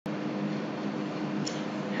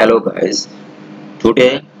Hello guys,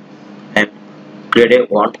 today I'm creating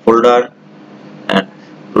one folder and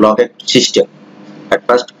login system. At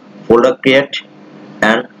first, folder create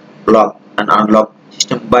and lock and unlock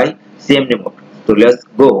system by CMD mode. So let's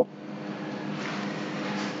go.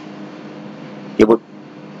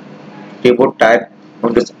 Keyboard type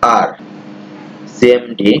Windows R.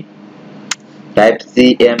 CMD type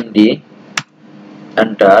CMD.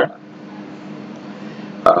 Enter.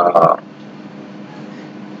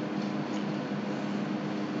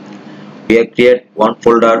 We have create one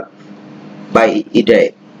folder by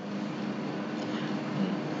id.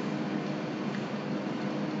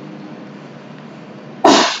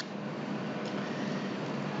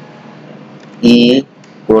 E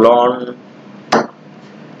colon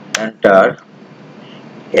enter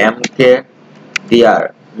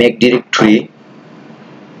mkdir make directory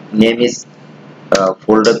name is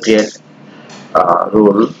folder create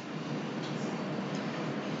rule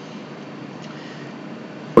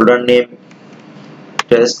folder name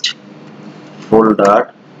test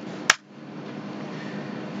folder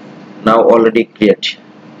now already create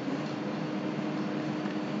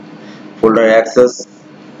folder access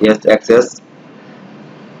yes access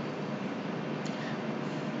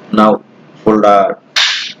now folder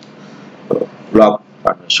lock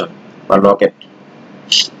permission or lock it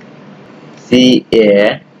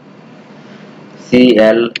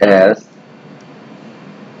cacls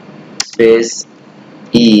space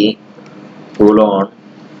e colon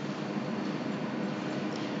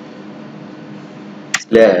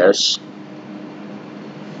slash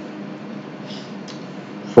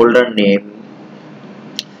folder name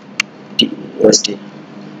tst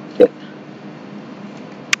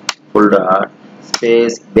folder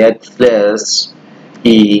space backslash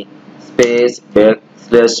e space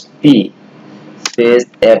backslash p space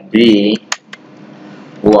every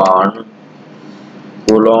one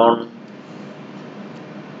colon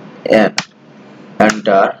n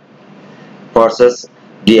enter process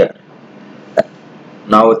there.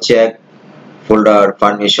 Now check folder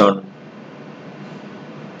permission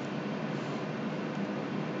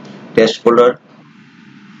test folder.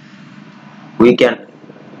 We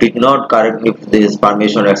did not correctly this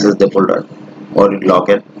permission access the folder or lock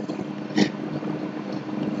it.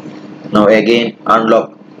 Now again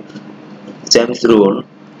unlock same rule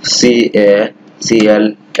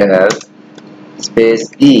cacls space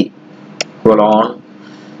e colon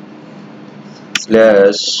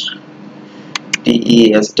slash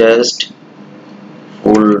test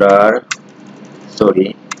folder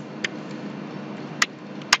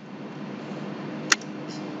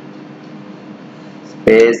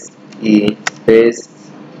space e space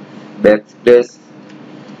backslash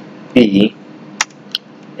p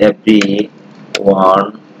every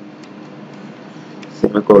one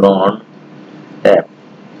semicolon f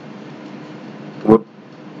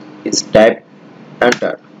is type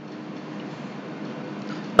enter.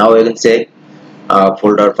 Now you can say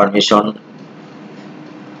folder permission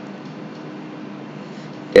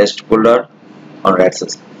test folder or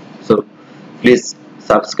access. So please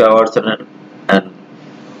subscribe our channel and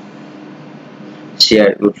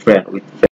share with friend